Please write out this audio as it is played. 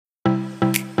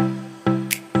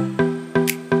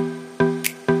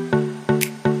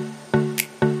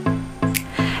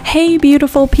Hey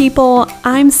beautiful people,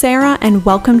 I'm Sarah and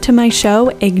welcome to my show,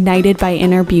 Ignited by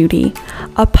Inner Beauty,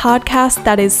 a podcast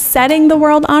that is setting the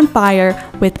world on fire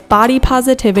with body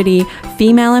positivity,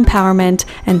 female empowerment,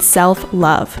 and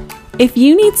self-love. If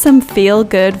you need some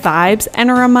feel-good vibes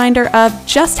and a reminder of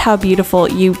just how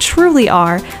beautiful you truly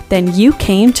are, then you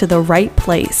came to the right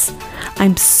place.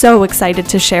 I'm so excited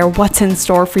to share what's in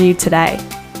store for you today.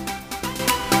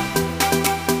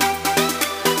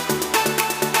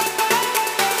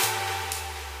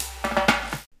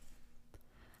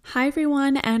 Hi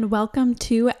everyone, and welcome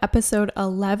to episode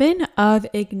 11 of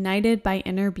Ignited by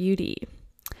Inner Beauty.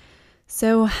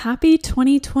 So happy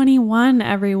 2021,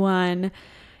 everyone.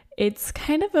 It's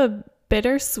kind of a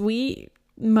bittersweet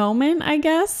moment, I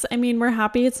guess. I mean, we're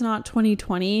happy it's not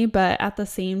 2020, but at the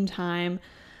same time,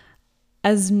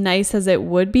 as nice as it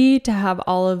would be to have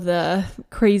all of the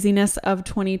craziness of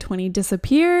 2020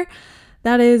 disappear,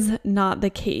 that is not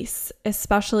the case,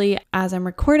 especially as I'm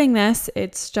recording this.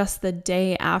 It's just the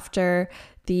day after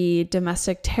the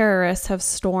domestic terrorists have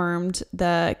stormed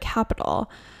the Capitol.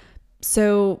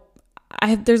 So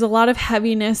there's a lot of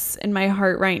heaviness in my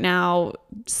heart right now,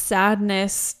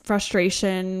 sadness,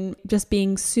 frustration, just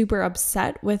being super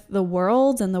upset with the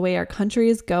world and the way our country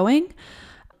is going.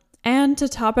 And to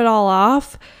top it all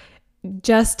off,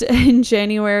 just in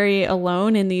January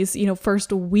alone, in these,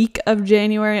 first week of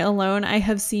January alone, I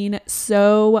have seen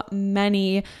so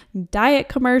many diet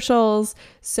commercials,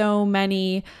 so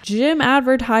many gym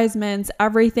advertisements,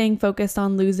 everything focused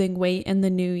on losing weight in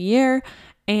the new year.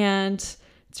 And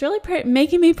it's really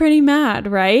making me pretty mad,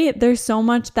 right? There's so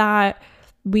much that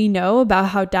we know about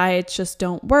how diets just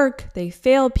don't work. They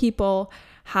fail people,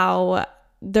 how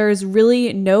there's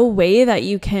really no way that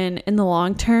you can, in the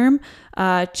long term,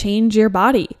 change your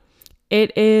body.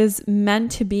 It is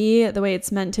meant to be the way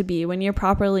it's meant to be when you're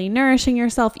properly nourishing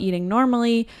yourself, eating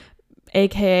normally,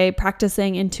 aka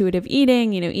practicing intuitive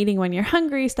eating, eating when you're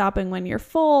hungry, stopping when you're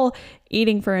full,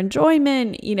 eating for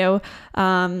enjoyment,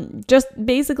 just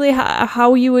basically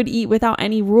how you would eat without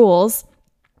any rules.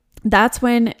 That's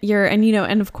when you're,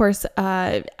 and of course,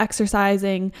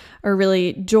 exercising or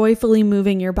really joyfully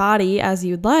moving your body as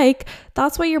you'd like.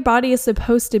 That's what your body is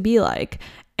supposed to be like.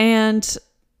 And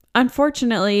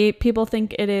unfortunately, people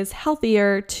think it is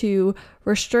healthier to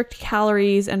restrict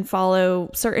calories and follow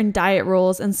certain diet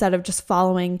rules instead of just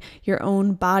following your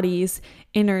own body's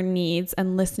inner needs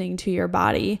and listening to your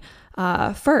body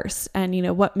first.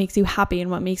 And, what makes you happy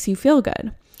and what makes you feel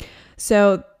good.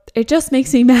 So it just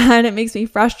makes me mad. It makes me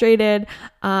frustrated.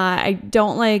 I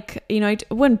don't like, I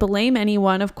wouldn't blame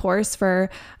anyone, of course, for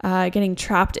getting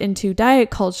trapped into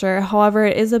diet culture. However,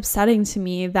 it is upsetting to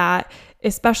me that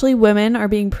especially women are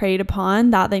being preyed upon,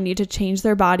 that they need to change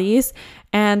their bodies.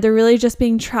 And they're really just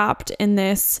being trapped in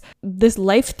this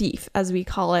life thief, as we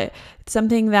call it. It's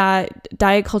something that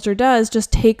diet culture does,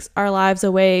 just takes our lives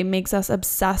away, makes us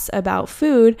obsess about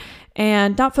food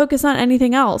and not focus on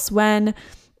anything else. When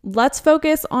let's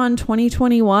focus on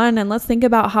 2021 and let's think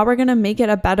about how we're going to make it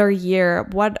a better year.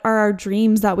 What are our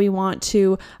dreams that we want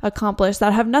to accomplish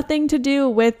that have nothing to do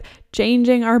with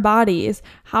changing our bodies?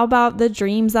 How about the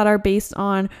dreams that are based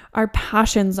on our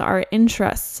passions, our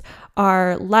interests,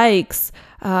 our likes,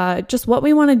 just what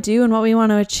we want to do and what we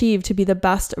want to achieve to be the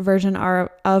best version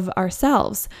of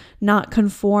ourselves, not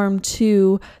conform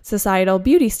to societal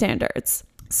beauty standards.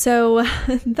 So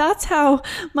that's how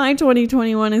my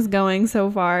 2021 is going so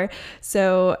far.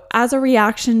 So as a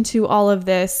reaction to all of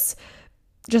this,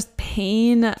 just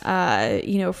pain,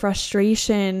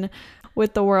 frustration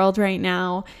with the world right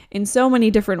now in so many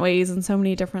different ways and so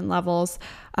many different levels,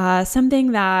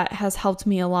 something that has helped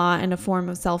me a lot in a form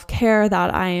of self-care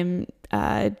that I am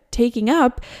taking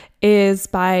up is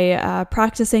by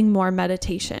practicing more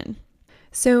meditation.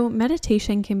 So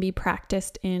meditation can be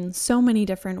practiced in so many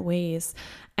different ways.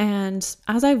 And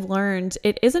as I've learned,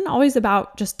 it isn't always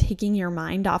about just taking your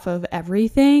mind off of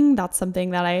everything. That's something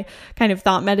that I kind of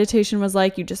thought meditation was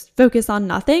like. You just focus on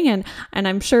nothing. And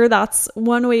I'm sure that's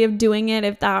one way of doing it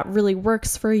if that really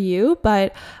works for you.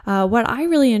 But what I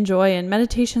really enjoy and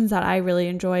meditations that I really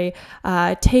enjoy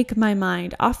take my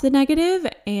mind off the negative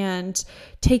and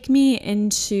take me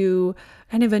into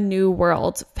kind of a new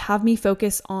world, have me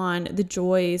focus on the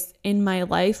joys in my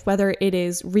life, whether it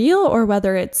is real or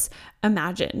whether it's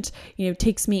imagined,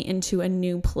 takes me into a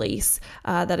new place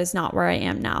that is not where I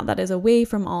am now, that is away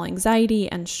from all anxiety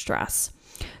and stress.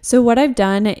 So what I've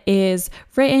done is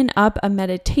written up a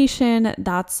meditation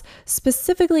that's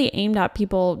specifically aimed at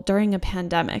people during a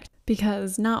pandemic,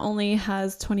 because not only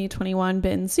has 2021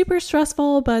 been super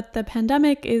stressful, but the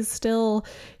pandemic is still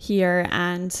here,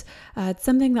 and it's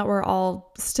something that we're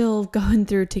all still going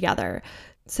through together.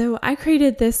 So I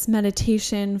created this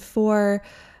meditation for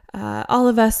all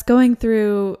of us going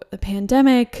through the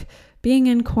pandemic, being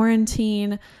in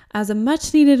quarantine, as a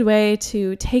much needed way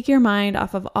to take your mind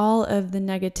off of all of the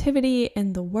negativity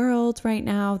in the world right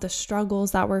now, the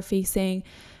struggles that we're facing,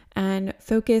 and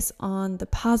focus on the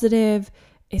positive,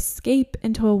 escape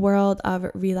into a world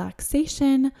of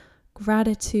relaxation,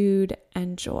 gratitude,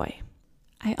 and joy.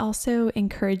 I also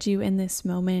encourage you in this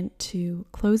moment to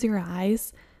close your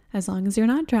eyes, as long as you're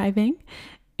not driving,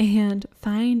 and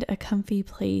find a comfy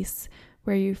place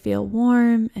where you feel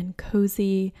warm and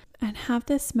cozy, and have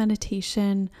this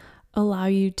meditation allow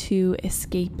you to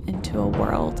escape into a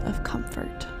world of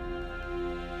comfort.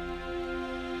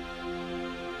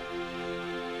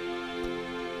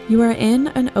 You are in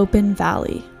an open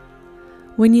valley.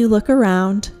 When you look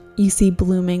around, you see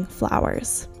blooming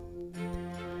flowers.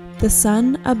 The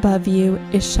sun above you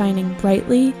is shining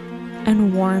brightly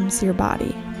and warms your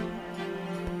body.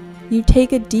 You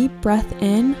take a deep breath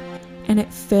in, and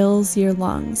it fills your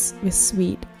lungs with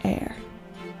sweet air.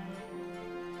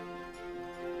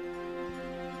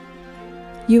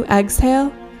 You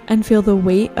exhale and feel the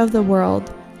weight of the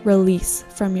world release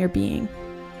from your being.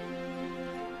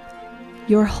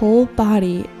 Your whole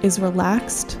body is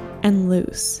relaxed and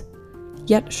loose,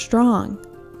 yet strong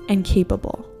and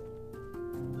capable.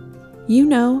 You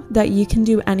know that you can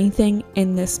do anything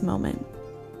in this moment.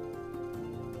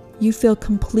 You feel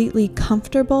completely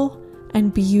comfortable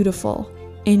and beautiful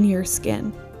in your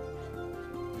skin.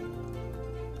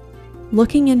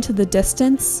 Looking into the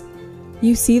distance,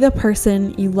 you see the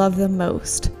person you love the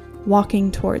most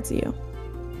walking towards you.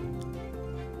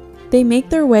 They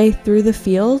make their way through the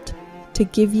field to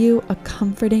give you a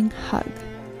comforting hug.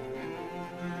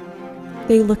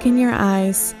 They look in your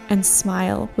eyes and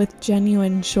smile with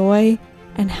genuine joy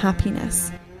and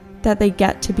happiness that they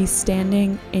get to be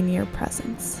standing in your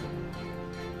presence.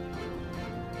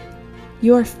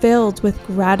 You are filled with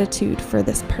gratitude for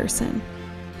this person,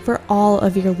 for all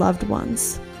of your loved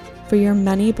ones, for your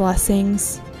many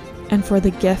blessings, and for the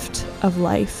gift of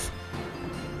life.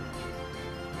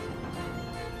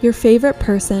 Your favorite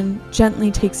person gently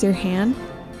takes your hand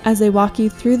as they walk you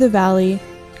through the valley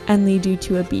and lead you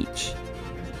to a beach.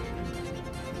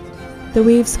 The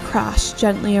waves crash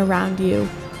gently around you,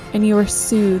 and you are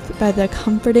soothed by the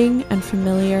comforting and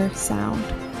familiar sound.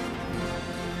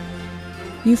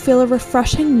 You feel a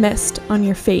refreshing mist on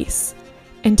your face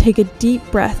and take a deep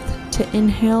breath to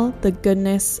inhale the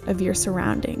goodness of your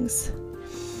surroundings.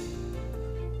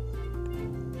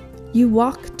 You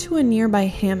walk to a nearby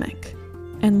hammock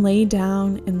and lay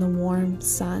down in the warm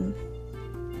sun.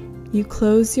 You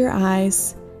close your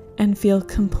eyes and feel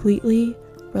completely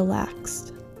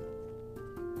relaxed.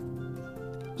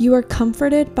 You are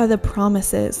comforted by the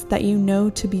promises that you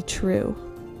know to be true.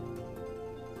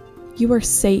 You are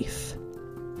safe.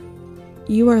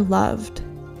 You are loved.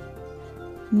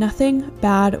 Nothing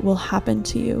bad will happen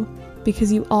to you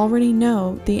because you already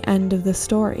know the end of the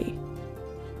story,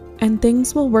 and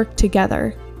things will work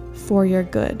together for your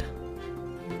good.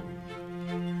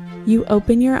 You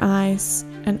open your eyes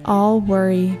and all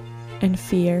worry and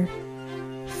fear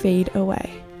fade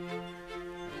away.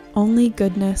 Only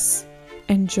goodness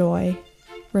and joy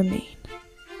remain.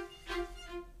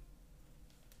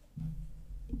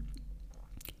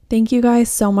 Thank you guys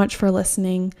so much for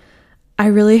listening. I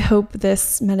really hope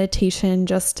this meditation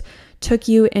just took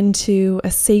you into a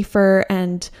safer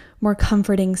and more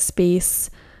comforting space.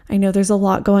 I know there's a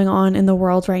lot going on in the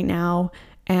world right now,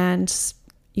 and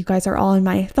you guys are all in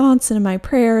my thoughts and in my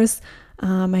prayers.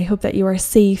 I hope that you are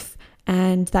safe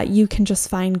and that you can just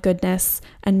find goodness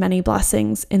and many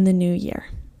blessings in the new year.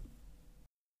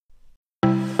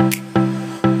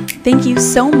 Thank you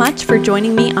so much for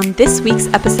joining me on this week's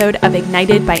episode of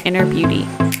Ignited by Inner Beauty.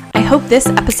 I hope this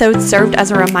episode served as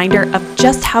a reminder of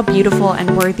just how beautiful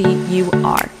and worthy you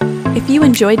are. If you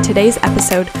enjoyed today's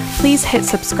episode, please hit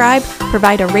subscribe,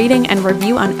 provide a rating and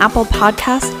review on Apple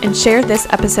Podcasts, and share this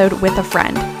episode with a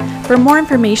friend. For more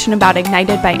information about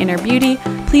Ignited by Inner Beauty,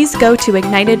 please go to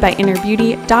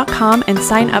ignitedbyinnerbeauty.com and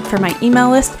sign up for my email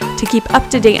list to keep up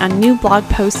to date on new blog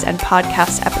posts and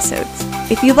podcast episodes.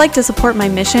 If you'd like to support my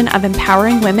mission of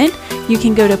empowering women, you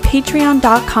can go to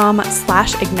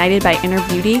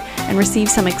patreon.com/ignitedbyinnerbeauty and receive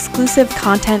some exclusive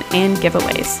content and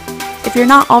giveaways. If you're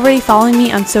not already following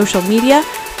me on social media,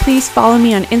 please follow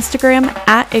me on Instagram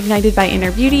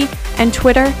 @ignitedbyinnerbeauty and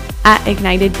Twitter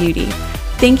 @ignitedbeauty.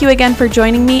 Thank you again for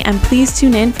joining me, and please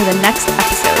tune in for the next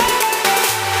episode.